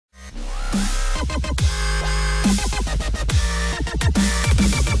Hey,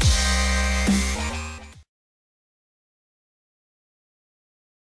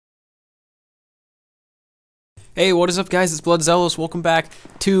 what is up guys, it's BloodZelos. Welcome back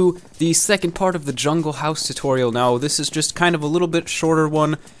to the second part of the Jungle House tutorial. Now, this is just kind of a little bit shorter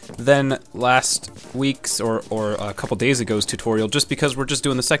one than last week's or a couple days ago's tutorial, just because we're just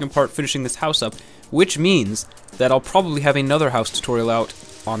doing the second part, finishing this house up, which means that I'll probably have another house tutorial out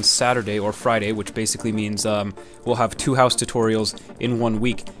on Saturday or Friday, which basically means we'll have 2 house tutorials in 1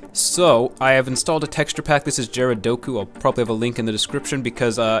 week. So, I have installed a texture pack. This is Jaradoku. I'll probably have a link in the description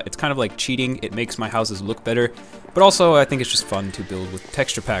because it's kind of like cheating. It makes my houses look better, but also I think it's just fun to build with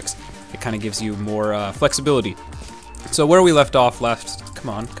texture packs. It kind of gives you more flexibility. So where we left off last... Come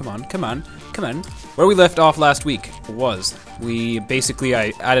on. Where we left off last week was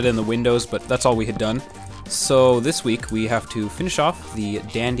I added in the windows, but that's all we had done. So this week we have to finish off the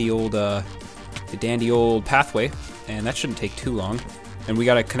dandy old pathway, and that shouldn't take too long. And we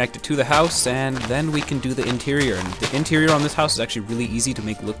gotta connect it to the house, and then we can do the interior. And the interior on this house is actually really easy to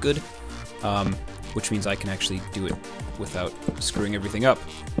make look good, which means I can actually do it without screwing everything up.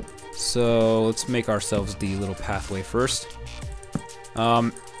 So let's make ourselves the little pathway first.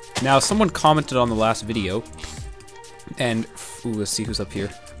 Now someone commented on the last video, and let's see who's up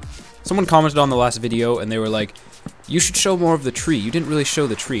here. Someone commented on the last video, and they were like, you should show more of the tree. You didn't really show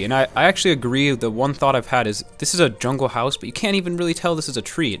the tree. And I actually agree. The one thought I've had is, this is a jungle house, but you can't even really tell this is a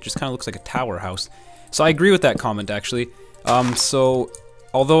tree. It just kind of looks like a tower house. So I agree with that comment, actually. So,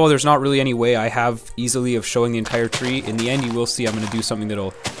 although there's not really any way I have easily of showing the entire tree, in the end you will see I'm going to do something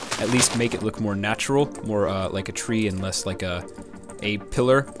that'll at least make it look more natural, more like a tree and less like a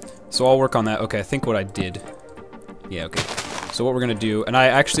pillar. So I'll work on that. Okay, I think what I did... Yeah, okay. So what we're gonna do, and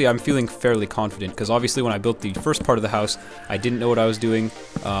I'm feeling fairly confident, because obviously when I built the first part of the house, I didn't know what I was doing.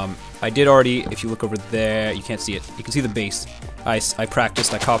 I did already, if you look over there, you can't see it, you can see the base. I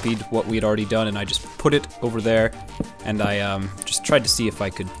practiced, I copied what we had already done, and I just put it over there, and I just tried to see if I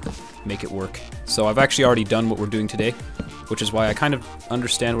could make it work. So I've actually already done what we're doing today, which is why I kind of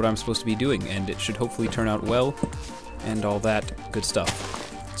understand what I'm supposed to be doing, and it should hopefully turn out well, and all that good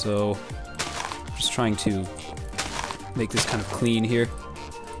stuff. So, just trying to make this kind of clean here.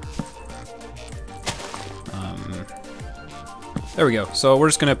 There we go. So we're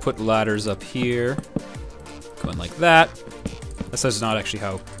just gonna put ladders up here, going like that. That's not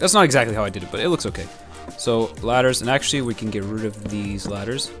exactly how I did it, but it looks okay. So ladders, and actually we can get rid of these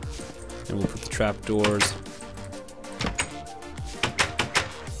ladders, and we'll put the trapdoors.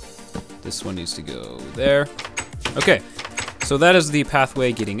 This one needs to go there. Okay, so that is the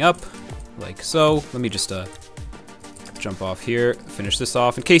pathway getting up, like so. Let me just jump off here, finish this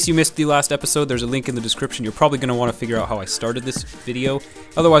off. In case you missed the last episode, there's a link in the description. You're probably going to want to figure out how I started this video.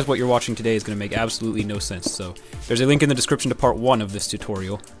 Otherwise, what you're watching today is going to make absolutely no sense. So there's a link in the description to part 1 of this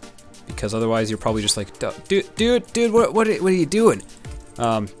tutorial, because otherwise you're probably just like, dude, what are you doing?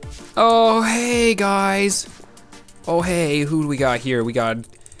 Oh, hey, guys. Oh, hey, who do we got here? We got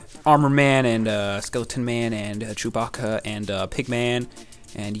Armor Man and Skeleton Man and Chewbacca and Pig Man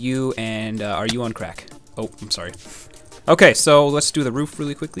and you, and are you on crack? Oh, I'm sorry. Okay, so let's do the roof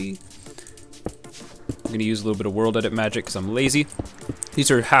really quickly. I'm going to use a little bit of world edit magic because I'm lazy. These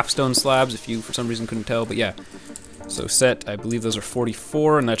are half stone slabs if you for some reason couldn't tell, but yeah. So set, I believe those are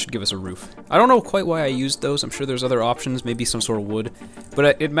 44, and that should give us a roof. I don't know quite why I used those. I'm sure there's other options, maybe some sort of wood.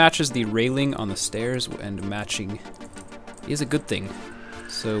 But it matches the railing on the stairs, and matching is a good thing.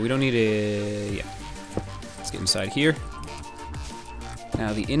 So we don't need a... yeah. Let's get inside here.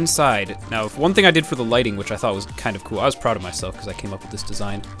 Now the inside, one thing I did for the lighting, which I thought was kind of cool, I was proud of myself because I came up with this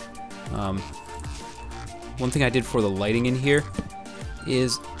design. One thing I did for the lighting in here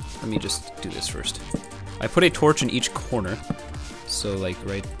is, let me just do this first. I put a torch in each corner, so like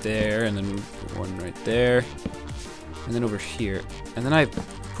right there, and then one right there, and then over here. And then I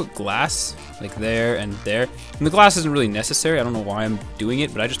put glass, like there and there. And the glass isn't really necessary, I don't know why I'm doing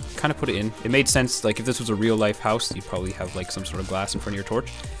it, but I just kind of put it in. It made sense, like if this was a real life house, you'd probably have like some sort of glass in front of your torch.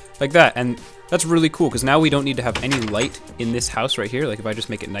 Like that, and that's really cool, because now we don't need to have any light in this house right here. Like if I just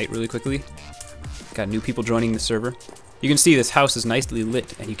make it night really quickly. Got new people joining the server. You can see this house is nicely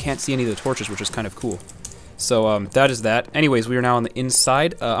lit, and you can't see any of the torches, which is kind of cool. So that is that. Anyways, we are now on the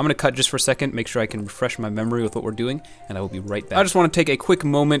inside. I'm going to cut just for a second, make sure I can refresh my memory with what we're doing, and I will be right back. I just want to take a quick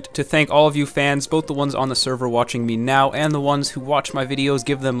moment to thank all of you fans, both the ones on the server watching me now and the ones who watch my videos,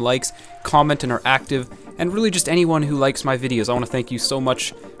 give them likes, comment, and are active, and really just anyone who likes my videos. I want to thank you so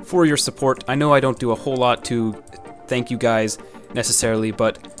much for your support. I know I don't do a whole lot to thank you guys necessarily,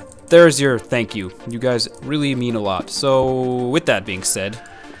 but there's your thank you. You guys really mean a lot. So with that being said,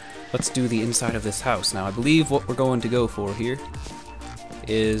 let's do the inside of this house. Now, I believe what we're going to go for here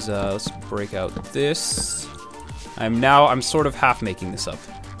is, let's break out this. I'm sort of half making this up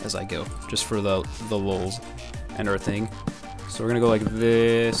as I go, just for the lulz and our thing. So we're gonna go like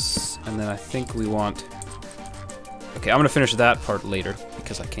this, and then I think we want... Okay, I'm gonna finish that part later,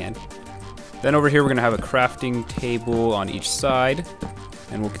 because I can. Then over here we're gonna have a crafting table on each side,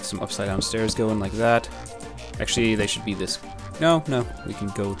 and we'll get some upside down stairs going like that. Actually, they should be this... No, we can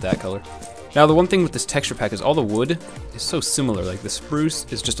go with that color. Now, the one thing with this texture pack is all the wood is so similar. Like, the spruce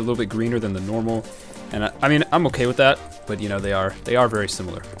is just a little bit greener than the normal. And I mean, I'm okay with that, but you know, they are very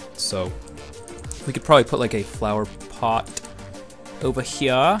similar. So, we could probably put like a flower pot over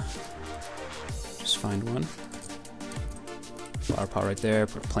here. Just find one. Flower pot right there,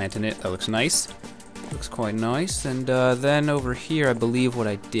 put a plant in it. That looks nice. Looks quite nice. And then over here, I believe what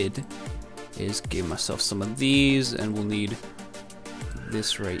I did is give myself some of these, and we'll need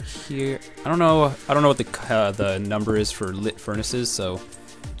this right here. I don't know what the number is for lit furnaces, so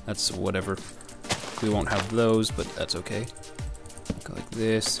that's whatever. We won't have those, but that's okay. Go like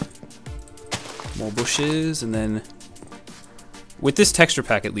this. More bushes, and then with this texture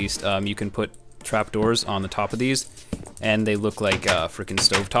pack at least, you can put trapdoors on the top of these, and they look like freaking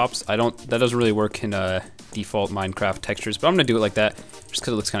stovetops. That doesn't really work in default Minecraft textures, but I'm gonna do it like that just because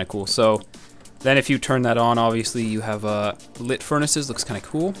it looks kind of cool. So then if you turn that on, obviously you have lit furnaces, looks kind of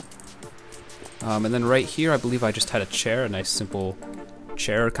cool. And then right here, I believe I just had a chair, a nice simple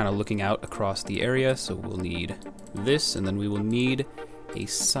chair kind of looking out across the area. So we'll need this, and then we will need a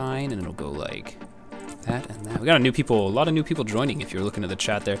sign, and it'll go like that and that. We got a lot of new people joining if you're looking at the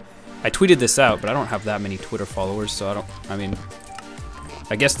chat there. I tweeted this out, but I don't have that many Twitter followers, so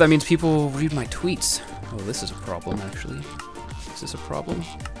I guess that means people read my tweets. Oh, this is a problem, actually. Is this a problem?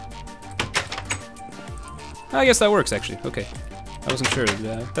 I guess that works, actually. Okay. I wasn't sure.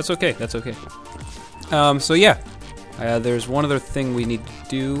 That's okay. That's okay. So yeah. There's one other thing we need to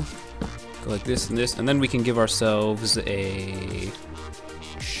do. Go like this and this, and then we can give ourselves a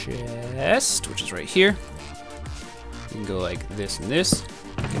chest, which is right here. You can go like this and this.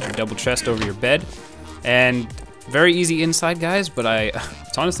 Get your double chest over your bed. And very easy inside, guys, but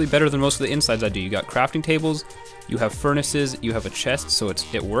it's honestly better than most of the insides I do. You got crafting tables, you have furnaces, you have a chest, so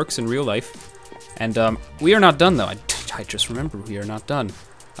it works in real life. And we are not done, though. I just remembered we are not done.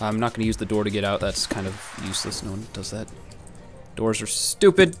 I'm not going to use the door to get out. That's kind of useless. No one does that. Doors are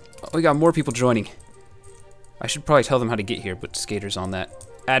stupid. Oh, we got more people joining. I should probably tell them how to get here, but Skater's on that.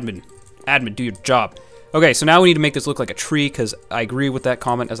 Admin, do your job. Okay, so now we need to make this look like a tree, because I agree with that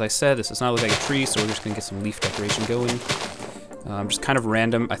comment. As I said, this does not look like a tree, so we're just going to get some leaf decoration going. Just kind of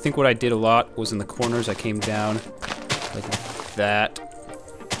random. I think what I did a lot was in the corners. I came down like that.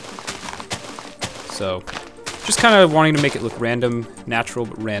 So, just kind of wanting to make it look random, natural,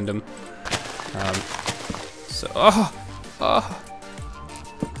 but random.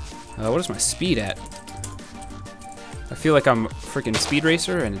 What is my speed at? I feel like I'm a freaking speed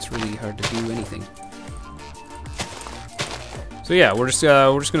racer, and it's really hard to do anything. So yeah, we're just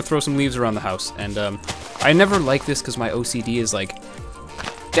gonna throw some leaves around the house, and I never like this because my OCD is like,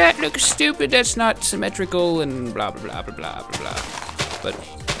 that looks stupid, that's not symmetrical, and blah blah blah blah blah blah blah. But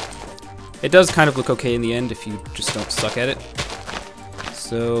it does kind of look okay in the end if you just don't suck at it.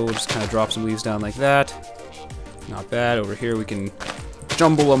 So we'll just kind of drop some leaves down like that. Not bad. Over here we can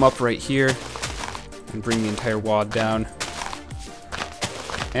jumble them up right here and bring the entire wad down.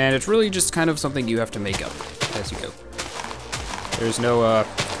 And it's really just kind of something you have to make up as you go. There's no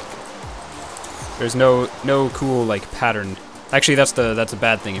cool like pattern. Actually, that's a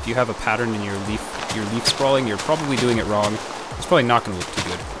bad thing. If you have a pattern in your leaf sprawling, you're probably doing it wrong. It's probably not going to look too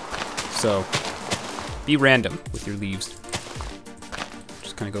good. So be random with your leaves.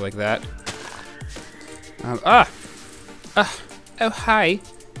 Just kind of go like that. Oh hi.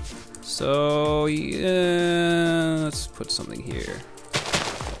 So yeah, let's put something here,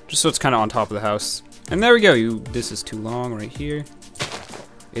 just so it's kind of on top of the house. And there we go. This is too long right here.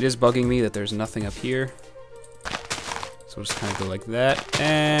 It is bugging me that there's nothing up here. So we'll just kind of go like that,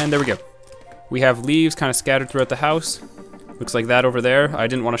 and there we go. We have leaves kind of scattered throughout the house. Looks like that over there. I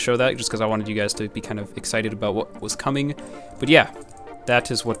didn't want to show that just because I wanted you guys to be kind of excited about what was coming. But yeah, that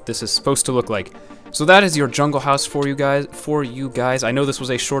is what this is supposed to look like. So that is your jungle house for you guys. I know this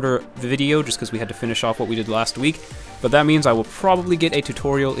was a shorter video just because we had to finish off what we did last week, but that means I will probably get a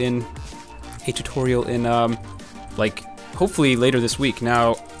tutorial in like hopefully later this week.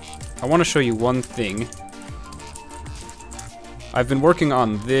 Now, I want to show you one thing. I've been working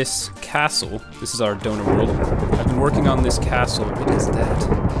on this castle. This is our donor world. I've been working on this castle. What is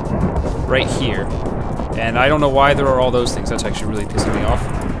that? Right here. And I don't know why there are all those things. That's actually really pissing me off.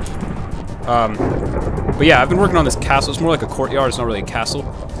 But yeah, I've been working on this castle. It's more like a courtyard, it's not really a castle.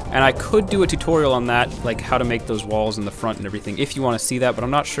 And I could do a tutorial on that, like how to make those walls in the front and everything, if you want to see that, but I'm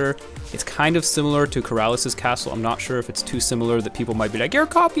not sure. It's kind of similar to Corrales' castle. I'm not sure if it's too similar that people might be like, you're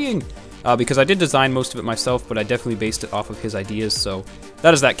copying! Because I did design most of it myself, but I definitely based it off of his ideas, so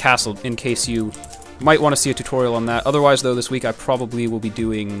that is that castle, in case you might want to see a tutorial on that. Otherwise, though, this week I probably will be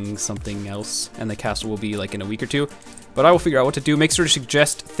doing something else, and the castle will be like in a week or two. But I will figure out what to do. Make sure to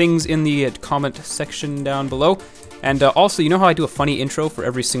suggest things in the comment section down below. And also, you know how I do a funny intro for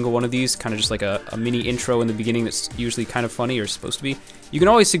every single one of these? Kind of just like a mini intro in the beginning that's usually kind of funny, or supposed to be? You can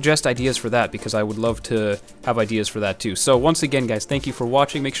always suggest ideas for that, because I would love to have ideas for that too. So once again, guys, thank you for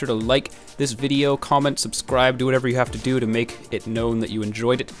watching. Make sure to like this video, comment, subscribe, do whatever you have to do to make it known that you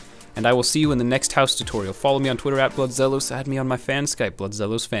enjoyed it. And I will see you in the next house tutorial. Follow me on Twitter at BloodZelos. Add me on my fan Skype,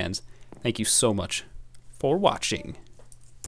 BloodZelosFans. Thank you so much for watching.